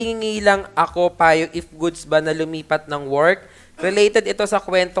Hingi lang ako payo if goods ba na lumipat ng work. Related ito sa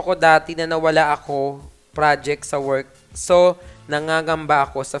kwento ko dati na nawala ako project sa work. So, nangangamba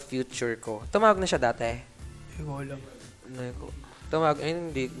ako sa future ko. Tumawag na siya dati. Hindi ko alam. Tumawag, ay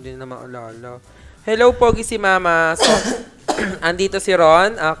hindi na maalala. Hello, Pogi si Mama. So, andito si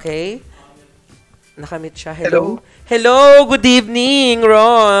Ron, okay. Nakamit siya. Hello. Hello, good evening,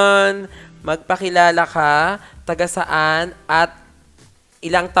 Ron. Magpakilala ka, taga saan, at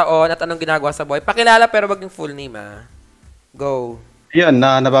ilang taon at anong ginagawa sa buhay. Pakilala pero wag yung full name, Go. Yun,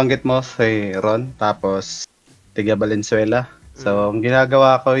 nabanggit mo si Ron, tapos tiga Valenzuela. So, ang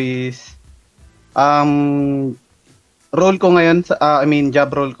ginagawa ko is, role ko ngayon, job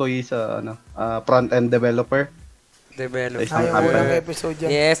role ko is, front-end developer. Develop. Isang Ay, company. unang episode yan.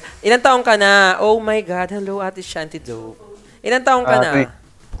 Yes. Ilang taong ka na? Oh my God. Hello, Ate Shanty Dope. Ilang taong ka na?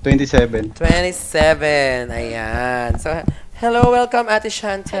 27. 27. Ayan. So, hello, welcome, Ate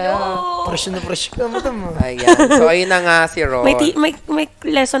Chantel. Fresh na fresh ka mo. Ayan. So, ayun na nga si Ron. May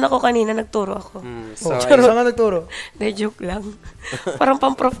lesson ako kanina, nagturo ako. So, Saan ka nagturo? De joke lang. Parang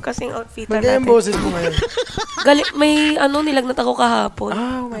pang-prof kasing outfit Magkaya yung natin. boses mo ngayon. May nilagnat ako kahapon.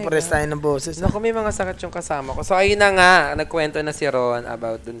 oh my Pares God. tayo ng boses. Naku, may mga sakit yung kasama ko. So, ayun na nga. Nagkwento na si Ron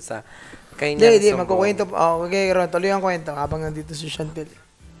about dun sa kanya. Hindi, magkukwento. Okay, Ron, tuloy ang kwento habang nandito si Chantel.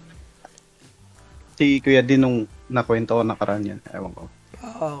 Si Kuya din nung nakwento ko nakaraan yan. Ewan ko.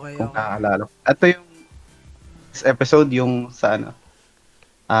 Okay, Kung okay. naaalala. Ito yung episode yung sa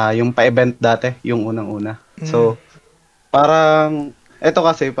yung pa-event dati, yung unang-una. So, parang, ito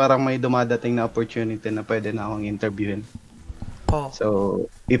kasi parang may dumadating na opportunity na pwede na akong interviewin. Oh. So,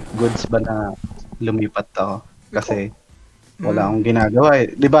 if goods ba na lumipat ako? Kasi wala akong ginagawa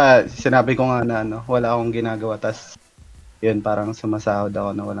eh. Di ba, sinabi ko nga na wala akong ginagawa. Tas, yun, parang sumasahod ako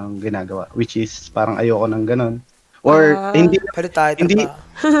na walang ginagawa. Which is, parang ayoko ng ganun. Or, hindi Pwede tayo hindi, pa.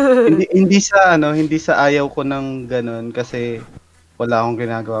 hindi sa ayaw ko ng ganun kasi wala akong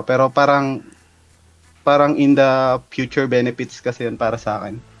ginagawa. Pero parang in the future benefits kasi yun para sa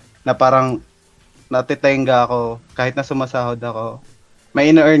akin. Na parang natitenga ako kahit na sumasahod ako. May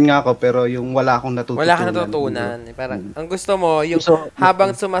ina-earn nga ako pero yung wala akong natututunan. Wala ka natutunan. Parang, ang gusto mo, yung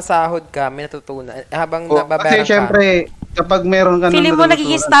habang sumasahod ka, may natutunan. Habang nababayaran Kasi ka. syempre, kapag meron ka Feeling mo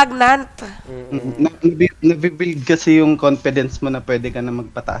nagiging stagnant. nabibuild kasi yung confidence mo na pwede ka na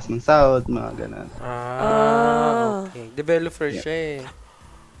magpataas ng sahod, mga ganun. Okay. Developer siya eh.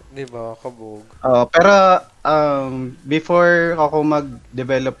 Di ba? Kabog. Pero before ako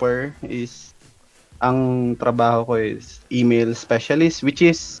mag-developer is ang trabaho ko is email specialist, which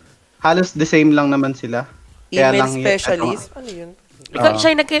is halos the same lang naman sila. Kaya Email lang specialist? Ano yun?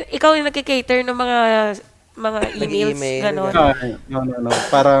 Ikaw yung nagki-cater ng mga emails, Nag-email, gano'n. No.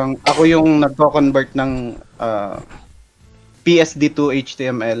 Parang ako yung nagko-convert ng PSD to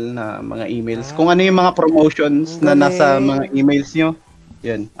HTML na mga emails. Kung ano yung mga promotions na nasa mga emails nyo,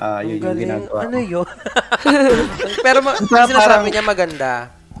 yun yung ginagawa. Ano yun? Pero sinasabi niya maganda.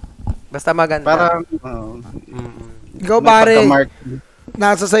 Basta maganda. Parang, Ikaw may pare, pagka-mark.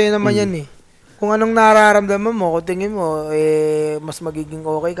 nasa sayo naman yan eh. Kung anong nararamdaman mo, kung tingin mo, mas magiging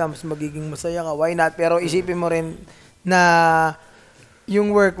okay ka, mas magiging masaya ka, why not? Pero isipin mo rin na yung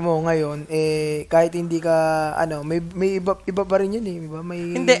work mo ngayon, kahit hindi ka, may iba pa rin yun eh. Diba?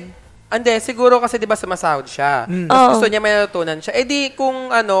 Hindi, siguro kasi 'di ba sumasahod siya. Tapos gusto niya may natutunan siya. Di kung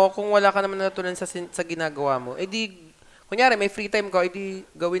wala ka naman natutunan sa ginagawa mo, kunyari may free time ka,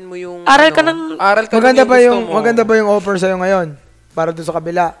 gawin mo yung Aral ka ng... Aral ka Maganda ng ba gusto yung mo. maganda ba yung offer sa'yo ngayon? Para doon sa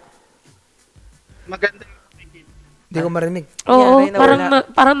kabila. Maganda yung Hindi ko marinig. Oo, Nangyari na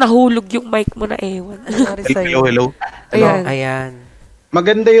parang nahulog yung mic mo na ewan. Nangyari sa'yo? hello. Ayan.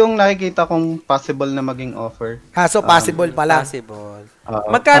 Maganda yung nakikita kong possible na maging offer. So possible pala. Possible.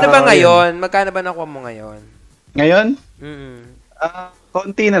 Magkano ba ngayon? Magkano ba nakuha mo ngayon? Ngayon, Mm.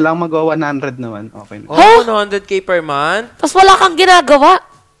 konti na lang, magwa 100 naman. Okay na. 100K per month? Tapos wala kang ginagawa.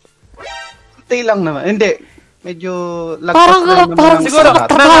 Konti lang naman. Hindi, medyo lagpas na naman parang ng Siguro, lahat.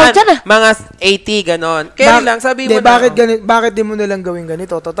 trabaho dyan, mga 80, ganon. Kaya lang, sabi mo na. Bakit di mo nalang gawin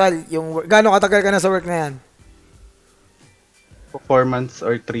ganito? Total, yung gaano katagal ka na sa work na yan? 4 months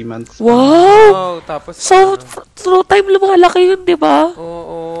or 3 months. Wow! Tapos, So, through time lumalaki yun, di ba?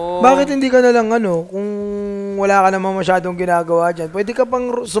 oo. Bakit hindi ka na lang kung wala ka naman masyadong ginagawa dyan, pwede ka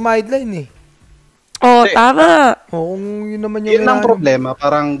pang sumideline eh. Oh, tama. Kung yun naman yung Yun ang problema.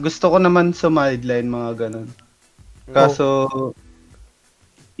 Parang gusto ko naman sumideline mga ganun. Kaso,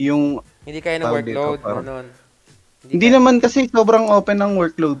 yung... Hindi kayo ng Tawag workload, dito, parang- ganon. Hindi naman kasi sobrang open ng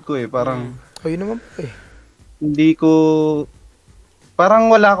workload ko eh. Parang Yun naman po eh. hindi ko... Parang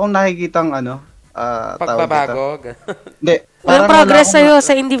wala akong nakikitang tawag dito. Pagbabago. Hindi, Walang wala progress akong- sa'yo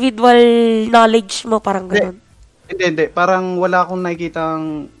sa individual knowledge mo, parang ganun. Hindi. Parang wala akong nakikitang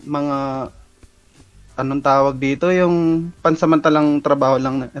mga anong tawag dito, yung pansamantalang trabaho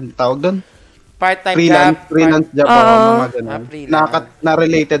lang, anong tawag doon? Part-time Freelance job. job ako, mga ganun. freelance.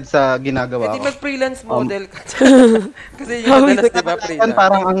 Na-related sa ginagawa Pwede ko. mag-freelance model ka. Kasi yung madalas, di ba, freelance?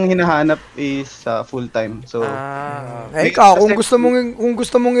 Parang ang hinahanap is full-time. So, Ikaw, kasi- kung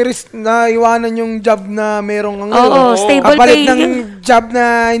gusto mong i-risk na iwanan yung job na merong ang Oo, stable kapalit pay. ng job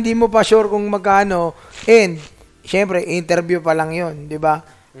na hindi mo pa sure kung magkano, and syempre interview pa lang 'yon, 'di ba?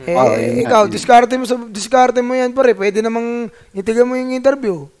 yun Ikaw, nga. diskarte mo yan pare. Pwede namang itigan mo yung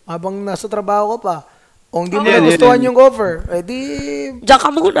interview habang nasa trabaho ka pa. O hindi mo Yan, nagustuhan yan. yung offer, di Diyan ka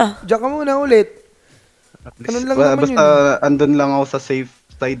muna. diyan ka muna ulit. Ganun lang naman basta yun. andun lang ako sa safe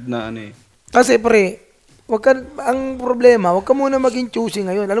side na ano eh. Kasi pre, ang problema, wag ka muna maging choosy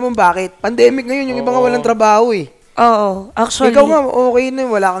ngayon. Alam mo bakit? Pandemic ngayon, yung iba nga walang trabaho eh. Oo, actually. Ikaw nga, okay na,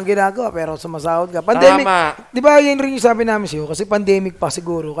 wala kang ginagawa, pero sumasahod ka. Pandemic, Tama. di ba yan rin yung sabi namin sa'yo? Kasi pandemic pa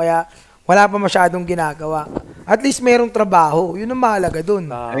siguro, kaya wala pa masyadong ginagawa. At least merong trabaho. Yun ang mahalaga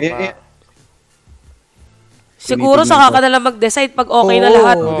dun. Eh, Siguro saka ka na lang mag-decide pag okay na Oo,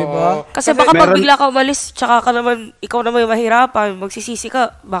 lahat. di ba? Kasi baka pag meron- bigla ka umalis, tsaka ka naman, ikaw naman yung mahirapan, magsisisi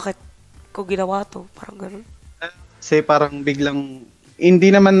ka, bakit ko ginawa to? Parang ganun. Kasi parang biglang, hindi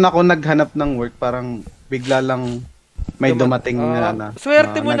naman ako naghanap ng work, parang bigla lang may dumating na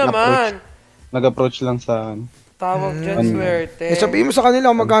Swerte mo nag-approach. naman. Nag-approach lang sa akin. Tawag dyan, swerte. Sabihin mo sa kanila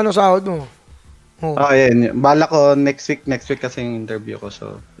kung magkano sahod mo. Yan. Bala ko next week kasi yung interview ko.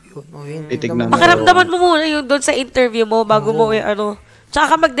 So, Yun. titignan ko. Pakiramdaman mo muna yung doon sa interview mo bago mo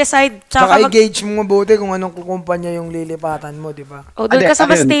tsaka ka mag-decide, Tsaka tsaka i-gauge mo mabuti kung anong kumpanya yung lilipatan mo, di ba? doon ka sa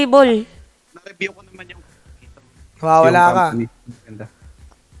mas Ayun. stable. Na-review ko naman yung Mawawala ka. company. Ganda.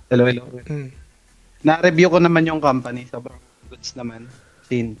 Hello. Na-review ko naman yung company. Sobrang goods naman.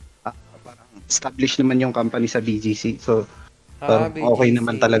 Parang established naman yung company sa BGC. So, parang okay BGC.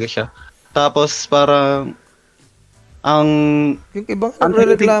 naman talaga siya. Tapos, parang ang Yung ibang Ang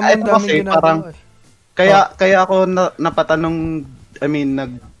nagre-reklamo, ang ito daming kasi, ginagawa. parang- kaya ako napatanong,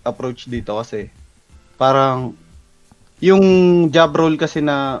 nag-approach dito kasi parang yung job role kasi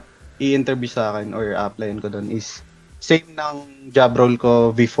na i-interview sa akin or applyin ko doon is same ng job role ko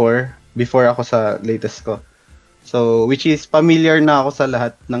before ako sa latest ko. So, which is familiar na ako sa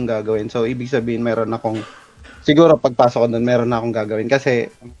lahat ng gagawin. So, ibig sabihin meron akong, siguro pagpasok ko doon, meron na akong gagawin. Kasi,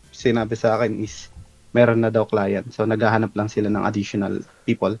 sinabi sa akin is, meron na daw client. So, naghahanap lang sila ng additional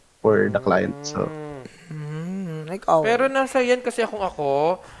people for the client. So, Ikaw. Pero nasa yan kasi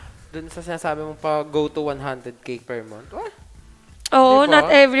ako, dun sa sinasabi mong pa go to 100k per month. What? Oo, Diba? not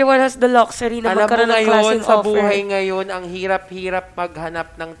everyone has the luxury na Alam mo magkaroon ng ngayon, klaseng sa offer. buhay ngayon, ang hirap-hirap maghanap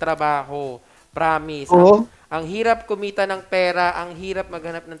ng trabaho. Promise. Oo. Ang hirap kumita ng pera, ang hirap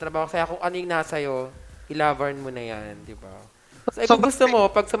maghanap ng trabaho. Kaya kung ano yung nasa'yo, ilavarn mo na yan, di ba? So, kung gusto mo,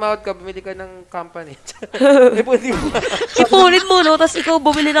 pag sumahod ka, bumili ka ng company. Pwede mo. Ipunin mo, no? Tapos ikaw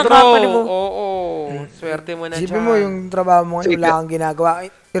bumili ng Bro, company mo. oo. Swerte mo na Isipin dyan. mo yung trabaho mo ngayon, wala kang ginagawa.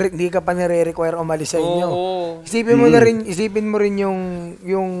 Hindi ka pa nire-require umalis sa inyo. Oo. Isipin mo rin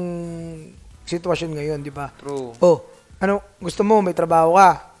yung sitwasyon ngayon, di ba? True. Oh, ano, gusto mo, may trabaho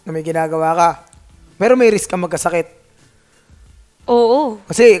ka, na may ginagawa ka. Pero may risk ka magkasakit. Oo.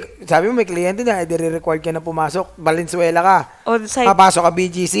 Kasi, sabi mo, may kliyente na, required ka na pumasok. Valenzuela ka. On-site. Papasok ka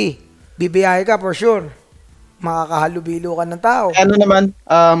BGC. BBI ka for sure. Makakahalubilo ka ng tao. ano naman,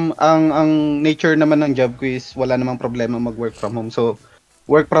 ang nature naman ng job ko is wala namang problema mag-work from home. So,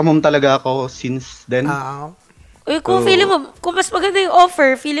 work from home talaga ako since then. Uy, kung feeling mo, kung mas maganda yung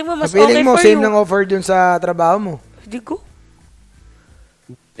offer, feeling mo mas Feeling okay mo, for same you. ng offer dun sa trabaho mo. Hindi ko.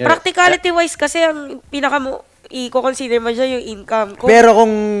 Yeah. Practicality-wise kasi, ang pinaka mo, i-consider mo dyan yung income. Kung, Pero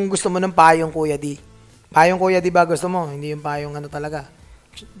kung gusto mo ng payong Kuya D, payong Kuya D ba gusto mo? Hindi yung payong ano talaga.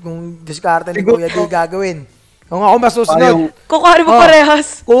 Kung diskarte ni Kuya D gagawin. Kung ako masusunod. kukuhanin mo Oh.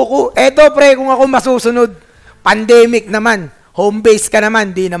 parehas. Eto pre, kung ako masusunod, pandemic naman, home base ka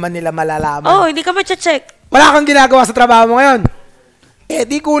naman, di naman nila malalaman. Oh, hindi ka matcha-check. Wala kang ginagawa sa trabaho mo ngayon.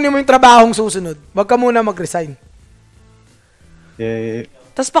 Di kunin mo yung trabahong susunod. Wag ka muna mag-resign.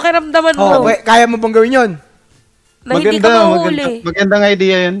 Tapos pakiramdaman mo Kaya mo bang gawin yun? na hindi ka mahuli. Magandang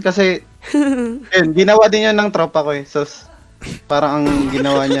idea yun kasi yun, ginawa din yan ng tropa ko eh. So, parang ang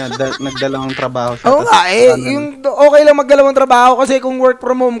ginawa niya, nagdalawang trabaho siya. Oo nga, yung okay lang magdalawang trabaho kasi kung work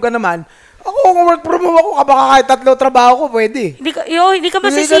from home ka naman, kung work from home ako, baka kahit 3 trabaho ko, pwede. Hindi ka Hindi ka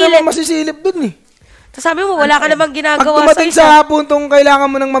masisilip. naman masisilip dun eh. Tapos sabi mo, wala ka namang Pag ginagawa sa dumating isa. sa puntong kailangan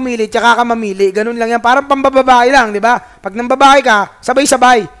mo nang mamili, tsaka ka mamili, ganun lang yan. Parang pambababae lang, di ba? Pag nang babae ka,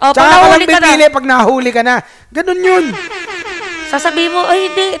 sabay-sabay. Oh, Tsaka pag ka lang nahuli ka na. pipili pag nahuli ka na. Ganun yun. Sasabihin mo,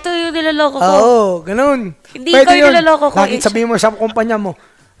 ay hindi, ito yung niloloko ko. Oo, ganun. Hindi ikaw yung niloloko ko. Lagi sabihin mo sa kumpanya mo,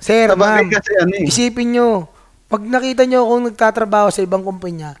 Sir, Sabagay ma'am, kasi ano eh. isipin nyo, pag nakita nyo akong nagtatrabaho sa ibang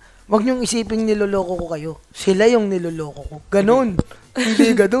kumpanya, wag nyong isipin niloloko ko kayo. Sila yung niloloko ko. Ganun.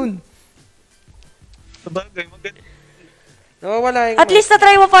 Hindi ganun. Sabagay, maganda. Nawawala yung... At least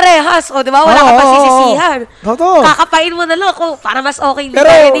na-try mo parehas. O, di ba? Wala ka pa sisisihan. Totoo. Kakapain mo na lang kung para mas okay Pero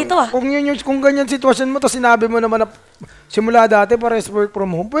tayo dito ah. kung ganyan sitwasyon mo, tapos sinabi mo naman na simula dati pares work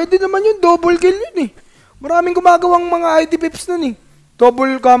from home, pwede naman yun, double kill yun eh. Maraming gumagawang mga IT pips nun eh.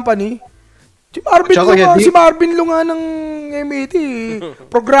 Double company. Si Marvin Lunga ng MAT,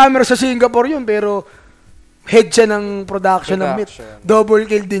 programmer sa Singapore yun, pero head siya ng production ng MIT. Double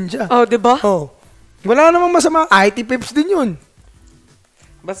kill din siya. Oh, di ba? Oh. Wala namang masama. IT pips din yun.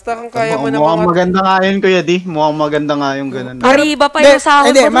 Basta kung kaya mo na Mukhang mga... maganda nga yun, Kuya D. Mukhang maganda nga yung ganun. Ariba pa yung sahod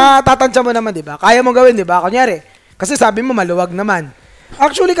Hindi, mo. matatansya mo naman, di ba? Kaya mo gawin, di ba? Kunyari, kasi sabi mo maluwag naman.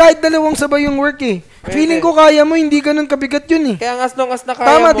 Actually, kahit dalawang sabay yung work eh. Feeling ko kaya mo, hindi ganun kabigat yun eh. Kaya as long as na kaya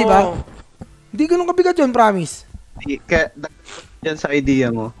Tama, mo. di ba? Hindi ganun kabigat yun, promise. Kaya, yan sa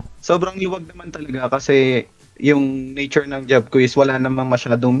idea mo. Sobrang liwag naman talaga kasi yung nature ng job ko is wala namang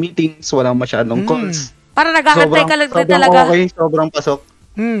masyadong meetings, wala masyadong calls. Para naghahantay ka lang din sobrang talaga. okay, sobrang pasok.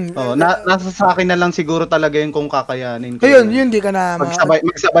 Oh, nasa sa akin na lang siguro talaga yun kung kakayanin ko. Ayun, di ka na...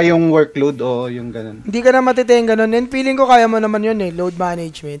 Magsabay yung workload o yung ganun. Hindi ka na matiteng ganun. And feeling ko kaya mo naman yun eh, load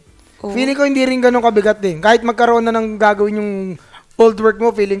management. Oo. Feeling ko hindi rin ganun kabigat din. Kahit magkaroon na ng gagawin yung old work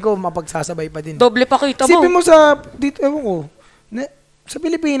mo, feeling ko mapagsasabay pa din. Doble pa kita mo. Isipin mo sa, dito, ewan ko, sa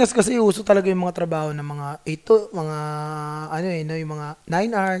Pilipinas kasi uso talaga yung mga trabaho ng mga 8 to, mga, ano eh, no, yung mga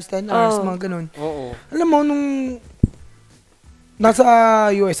 9 hours, 10 hours, mga ganun. Oo. Alam mo, nung nasa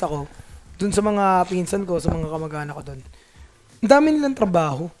US ako, dun sa mga pinsan ko, sa mga kamag-anak ko dun, ang dami nilang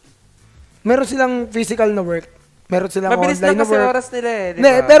trabaho. Meron silang physical na work, meron silang Mabilis online lang na kasi work. oras nila eh, di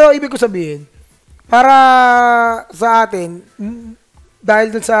Hindi, ba? pero ibig ko sabihin, para sa atin, dahil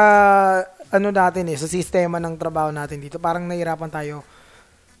dun sa ano natin eh, sa sistema ng trabaho natin dito, parang nahirapan tayo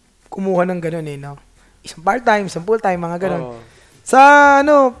kumuha ng ganun eh, no? Isang part-time, isang full-time, mga ganun. Oo. Sa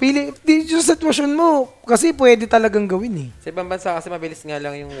ano, di sa sitwasyon mo, kasi pwede talagang gawin eh. Sa ibang bansa kasi mabilis nga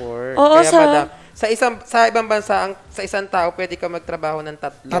lang yung work. Oo, Kaya sa ibang bansa, sa isang tao, pwede ka magtrabaho ng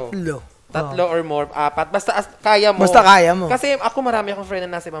Tatlo. Tatlo or more, 4. Basta kaya mo. Basta kaya mo. Kasi ako marami akong friend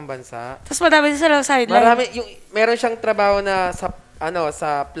na nasa ibang bansa. Tapos madami din silang sideline. Meron siyang trabaho na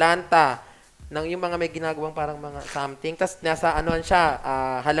sa planta ng yung mga may ginagawang parang mga something. Tapos nasa siya,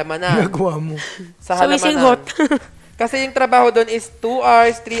 halamanan. Nagawa mo. Sa Sa missing halamanan. hot. Kasi yung trabaho doon is 2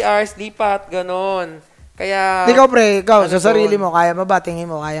 hours, 3 hours, lipat, ganon. Kaya... Ikaw pre, ikaw, ano sa sarili doon? mo, kaya mo ba? Tingin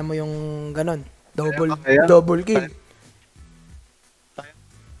mo, kaya mo yung ganun? Kaya. Double kill.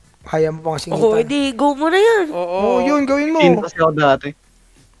 Kaya mo pang singitan. Oo, edi, go mo na yan. Oo. Oo, yun, gawin mo. Teen kasi ako dati.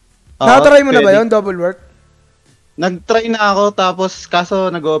 Nakatry mo na ba pwede. yun, double work? Nag-try na ako tapos kaso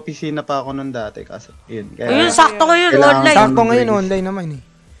nag-opisina pa ako nun dati kaso yun. Ayun, sakto ngayon, Kailangan online. Sakto ngayon, online naman eh.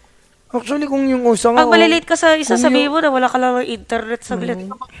 Actually, kung yung uso nga... Pag malilate ka sa isa, kung sabihin mo na wala ka lang ng internet sa bilat.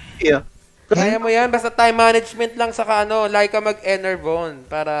 Yeah. Kaya mo yan, basta time management lang saka like ka mag-enervon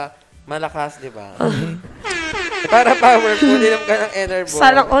para malakas, di ba? Para powerful, inom ka ng enervon.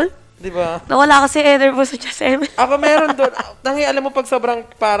 Sana all. Di ba? Nawala kasi energy mo sa Just M. Ako meron doon. Alam mo pag sobrang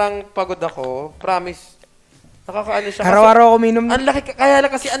parang pagod ako, promise, nakakaano siya. Araw-araw ako minum. Ang laki, kaya lang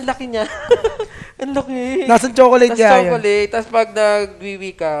kasi ang laki niya. Ang laki. Nasa chocolate Tas niya yun. chocolate, tapos pag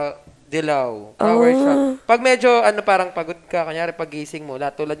nagwiwi ka, dilaw. Power shot. Pag medyo, parang pagod ka, kanyari pag gising mo,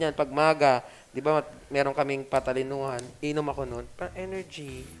 tulad yan, pag maga, di ba, meron kaming patalinuhan, inom ako noon, parang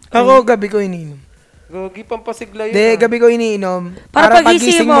energy. Ako, gabi ko iniinom. Gogi, pampasigla yun. Hindi, gabi ko iniinom. Para Para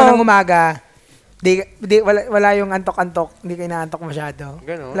pagising pagising mo mo ng umaga, wala yung antok-antok. Hindi ka inaantok masyado.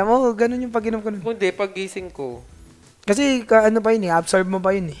 Ganon? Alam mo, ganun yung pag-inom ko nun. Hindi, pag gising ko. Kasi ano pa yun eh, absorb mo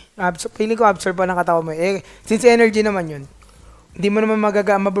pa yun eh. Feeling ko absorb pa ng katawan mo. Eh, since energy naman yun, hindi mo naman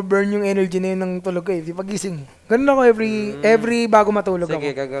mababurn yung energy na yun ng tulog ko eh. Di pagising mo. Ganun ako every bago matulog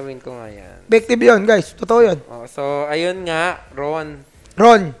Sige, ako. gagawin ko nga yan. Effective yun, guys. Totoo yun. Oh, so, ayun nga, Ron.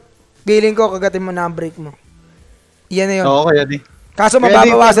 Ron, feeling ko kagatin mo na ang break mo. Yan na yun. Oo, kaya di. Kaso Kaya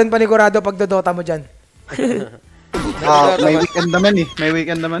mababawasan panigurado pag dodota mo dyan. May weekend naman eh. May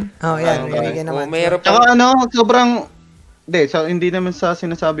weekend naman. Oh, yan. May weekend naman. Mayroon pa. Tsaka sobrang hindi naman sa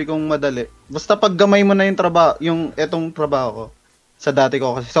sinasabi kong madali. Basta pag gamay mo na yung trabaho, etong trabaho ko sa dati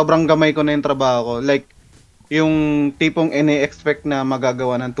ko kasi sobrang gamay ko na yung trabaho ko. Like yung tipong ini-expect na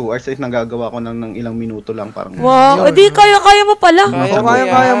magagawa ng 2 hours is nagagawa ko ng ilang minuto lang parang. Wow, edi kaya-kaya mo pala. Kaya Kung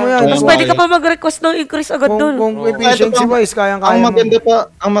kaya mo yan. Kaya Mas mo pwede yan. ka pa mag-request ng increase agad Kung dun. efficiency-wise, kaya Ang mo.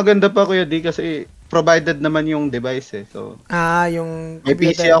 maganda pa Kuya D kasi provided naman yung device eh. So, Yung may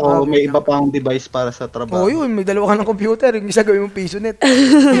PC ako, may iba pang device para sa trabaho. Yun, may dalawa ka ng computer. Yung isa gawin mong piso net.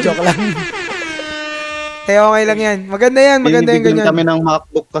 Joke lang. Okay lang yan. Maganda yan, maganda yung Binibigyan ganyan. kami ng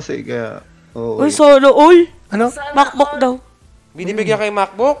MacBook kasi kaya. Uy, solo all. Ano? MacBook daw. Binibigyan kay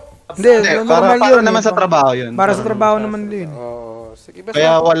MacBook? Hindi, Para normal yun. naman sa trabaho yun. Para sa trabaho naman yun. Oo. Sige, basta.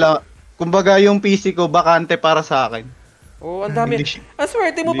 Kaya wala, kumbaga yung PC ko bakante para sa akin. Oo, ang dami. Hindi- Ang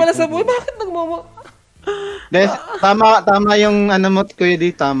swerte mo pala sa buhay. Bakit Des, tama yung ano mo, Kuya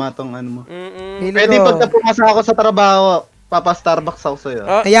D, tama tong ano mo. Feeling Pwede ko- pagka pumasa ako sa trabaho, Papa-Starbucks ako sa'yo.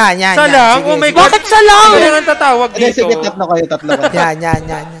 Ah, Yan. Isa lang? Sige, Oh my sige. God. Bakit sa lang? Ano ang tatawag Hindi, dito? sige, tatlo kayo. Yan.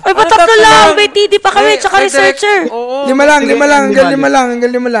 Ay, ba't tatlo lang? May TD pa kami, tsaka researcher. Oo. Lima lang. Sige, Hanggang lima.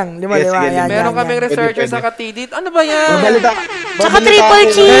 lima lang. Lima. Yes, sige, Yan. Meron kaming researcher Pwede. sa Katidit. Ano ba yan? Tsaka triple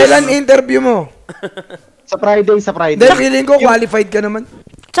cheese. Kailan interview mo? Sa Friday. Dahil feeling ko qualified ka naman.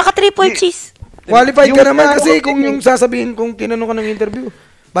 Tsaka triple cheese. Qualified ka Yung naman ano, kasi kung yung sasabihin, kung tinanong ka ng interview,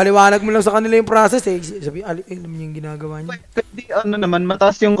 baliwanag mo lang sa kanila yung process eh. Sabi, alam niyo yung ginagawa niyo. Pwede, ano naman,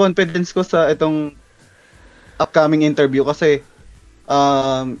 mataas yung confidence ko sa itong upcoming interview kasi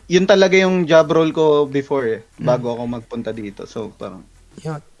yun talaga yung job role ko before eh, bago ako magpunta dito. So, parang,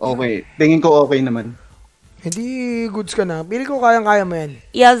 Yan. okay. Tingin ko okay naman. Hindi goods ka na. Pili ko kayang-kaya mo yan.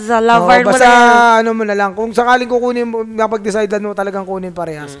 Yes, lover mo basta na yan. ano mo na lang. Kung sakaling kukunin mo, napag-decide mo talagang kunin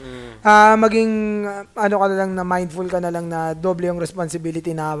parehas. Maging ano ka na lang na mindful ka na lang na doble yung responsibility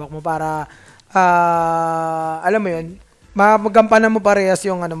na hawak mo para alam mo yun, magampanan mo parehas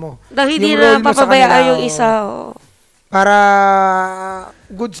yung ano mo. Dahil hindi yung na role mo sa papabayaan kanila, yung isa. Oo. Para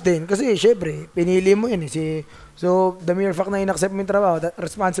goods din. Kasi syempre, pinili mo yun eh. So, the mere fact na in-accept mo yung trabaho,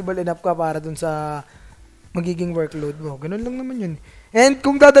 responsible enough ka para dun sa magiging workload mo. Ganun lang naman yun. And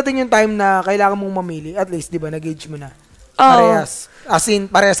kung dadating yung time na kailangan mong mamili, at least, di ba, nag-gauge mo na. Parehas. As in,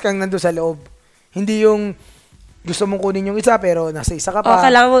 parehas kang nandun sa loob. Hindi yung gusto mong kunin yung isa, pero nasa isa ka pa.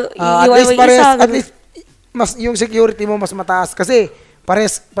 Kailangan mo At iiwan least mo yung parehas, isa. at least, mas, yung security mo mas mataas. Kasi,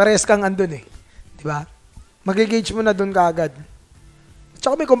 parehas kang andun eh. Di ba? Mag-gauge mo na dun kaagad.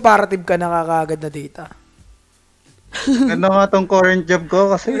 Tsaka may comparative ka na kakaagad na data. Ganda nga tong current job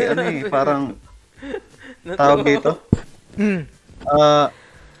ko kasi ano eh, parang tawag dito.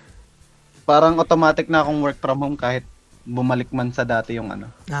 Parang automatic na akong work from home kahit bumalik man sa dati yung ano.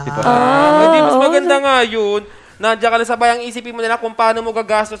 sitwasyon. Hindi, mas maganda nga yun. Nandiyan ka na sa bayang isipin mo nila kung paano mo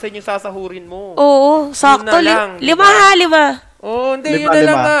gagastosin yung sasahurin mo. Oo, sakto. Yun na lang, Lima. Oo, hindi, Lima, yun na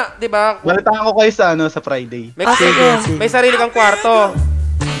lang lima. nga. Di ba? Balitaan ko kayo sa ano sa Friday. May sarili kang kwarto.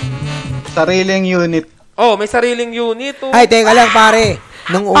 Sariling unit. Oh, may sariling unit. Oh. Ay, teka lang pare.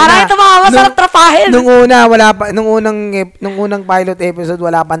 Nung una, Para ito mga masarap trapahin. Nung unang pilot episode,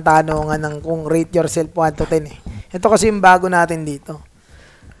 wala pang tanongan ng kung rate yourself 1 to 10 eh. Ito kasi yung bago natin dito.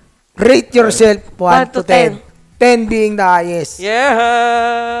 Rate yourself 1 to 10. 10 being the highest.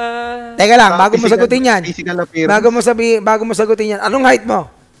 Yeah! Teka lang, bago mo sagutin yan. Physical appearance. Bago mo sagutin yan. Anong height mo?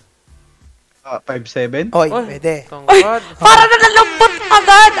 5'7". Oy, Oy, pwede. tangkad. Para na nalambot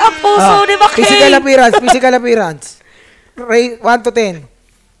agad ang puso ni McKay. Physical appearance. Rate 1 to 10.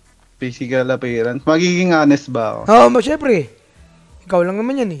 Physical appearance. Magiging honest ba ako? Oo, syempre. Ikaw lang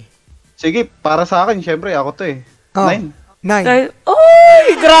naman yan eh. Sige, para sa akin, syempre, ako to eh. 9. 9. Uy,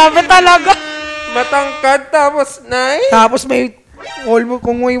 grabe talaga. Matangkad tapos nice. Tapos may almost,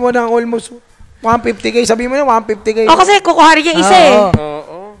 kung may mo ng almost 150k, sabi mo na 150k. O kasi kukuharin niya isa eh.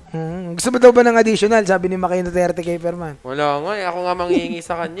 Oo. Gusto mo daw ba ng additional? Sabi ni Makay na 30k per month. Wala nga eh. Ako nga manghihingi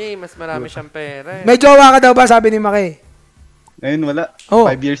sa kanya eh. Mas marami siyang pera eh. May jowa ka daw ba? Sabi ni Makay. Ngayon, wala. Oh.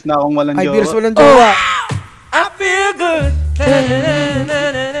 5 years na akong walang 5 jowa. years walang jowa. I feel good.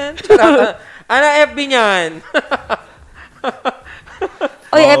 Ano FB niyan?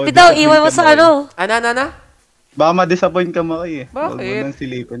 Oy, Oo, FB daw, disappoint iwan mo ka sa mo ano. Ana? Baka ma-disappoint ka mo eh. Bakit? Huwag mo nang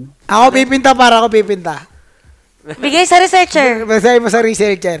silipin. Ako pipinta. Bigay sa researcher. Masaya mo sa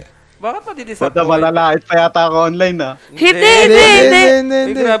researcher. Bakit pa Bata didisappoint? malalait pa yata ako online ah. Hindi.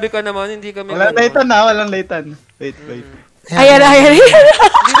 Ay, grabe ka naman. Hindi kami Walang ganun. laitan ah, walang laitan. Wait. Ayan.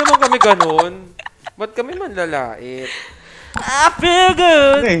 Hindi naman kami ganun. Ba't kami manlalait? I feel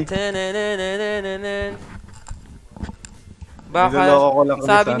good. Okay. Baka, Niloloko ko lang kami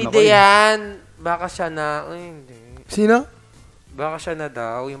sabi sa ni ano ko Dayan, baka siya na, ay hindi. Sino? Baka siya na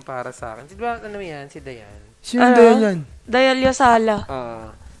daw yung para sa akin. Si ba, ano yan? Si Dayan. Sino daw yan? Dayalio Sala.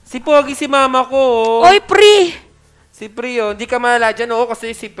 Si Pogi, si mama ko. Oy, pre! Si Pri, oh. Hindi ka malala dyan, oh.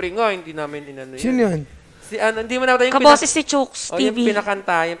 Kasi si Pri nga, hindi namin inano yan. Sino yan? Si ano, hindi mo na yung Kaboses si Chooks yung TV.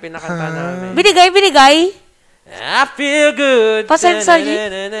 pinakanta namin. Binigay. I feel good. Pasensayi.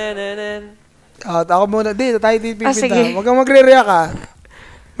 Ako muna. Tayo pipinta. sige. Huwag kang magre-react ha.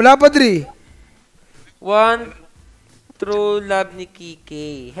 Wala pa, Dri. One true love ni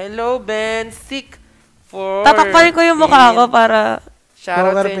Kiki. Hello, Ben. Sick for... Tatakparin ko yung mukha ko para...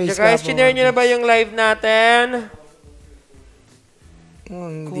 Shoutout Poker sa inyo. face ka, Guys, poker shinare nyo na ba yung live natin?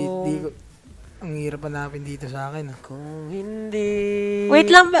 Ang hirap hanapin dito sa akin. Kung hindi... Wait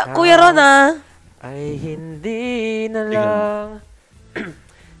lang, Kuya Ron Ay hindi na lang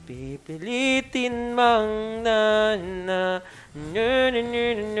pipilitin mang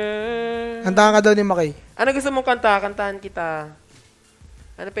Kantahan ka daw ni Makay. Ano gusto mong kanta? Kantahan kita.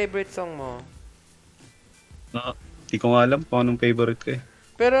 Ano favorite song mo? Hindi ko nga alam kung anong favorite ko eh.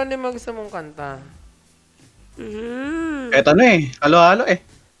 Pero ano yung gusto mong kanta? Kahit ano eh, halo-halo eh.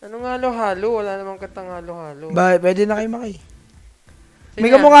 Anong halo-halo? Wala namang kantang halo-halo. Pwede na kay Makay. Sige May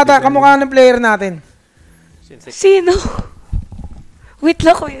nga. kamukha ng player natin. Sino? Wait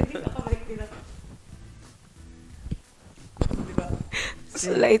lang, Kuya.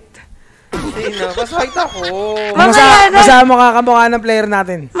 Slight. Sino? Pasahit ako. Mamaya na. Masama ka kamukha ng player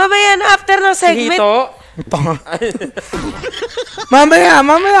natin. Mamaya na, after ng Si segment. Hito? Mamaya.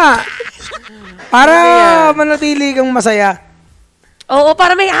 Para Mamaya. manatili kang masaya. Oo,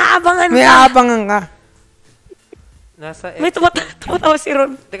 para may aabangan May ka. aabangan ka. Nasa May tumatawa si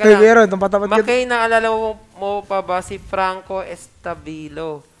Ron. Teka Kay lang. Pero, itong patapat ka. Makay, naalala mo pa ba si Franco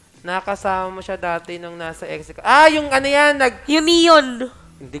Estabilo? Nakasama mo siya dati nung nasa Mexico. Yung ano yan, Yung neon.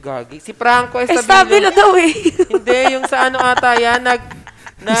 Hindi gagi. Si Franco Estabilo. Estabilo daw eh. Hindi, yung sa ano ata yan,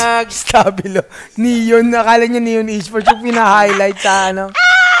 Stabilo. Neon. Akala niya Neon Esports yung pina-highlight sa ano.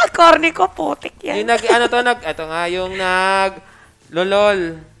 Corny ko, putik yan. yung ito nga, yung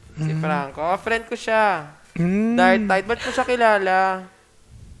lolol. Si Franco. Friend ko siya. Dart Tide. Ba't ko siya kilala?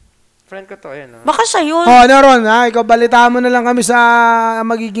 Friend ko to, ayan. Baka siya yun. Ron, ikaw balitaan mo na lang kami sa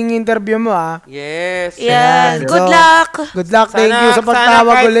magiging interview mo, Yes. Yan. Ayan. Good So, luck. Good luck. Thank you sa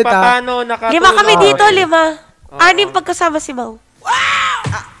pagtawag ulit, ha. 5 5 kami dito, 5. 6 pagkasama si Mau.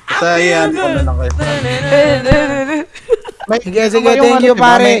 Basta yan, ko na lang kayo. Sige, thank you,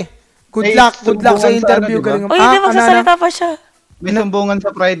 pare. Good luck sa interview. Diba? Uy, hindi magsasalita pa siya. May sumbungan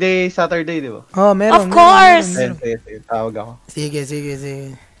sa Friday, Saturday, di ba? Meron. Of course. Ayun, sige, tawag ako. Sige.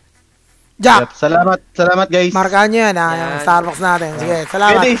 Jack, Salamat guys. markahan niyo yan, ha. Yung Starbucks natin. Sige,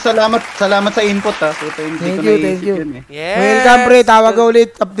 salamat. Pwede, salamat sa input ha. Puta, hindi Thank ko you, naisip thank you. yun eh. Yes. Welcome, pre. Tawag ka ulit.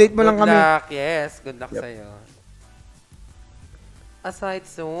 Update mo lang Good kami. luck. Yes. Good luck sa'yo. Aside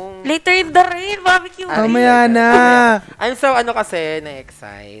song. Later in the rain, barbecue. Mamaya na. I'm so kasi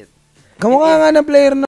na-excite. Kamukha nga ng player na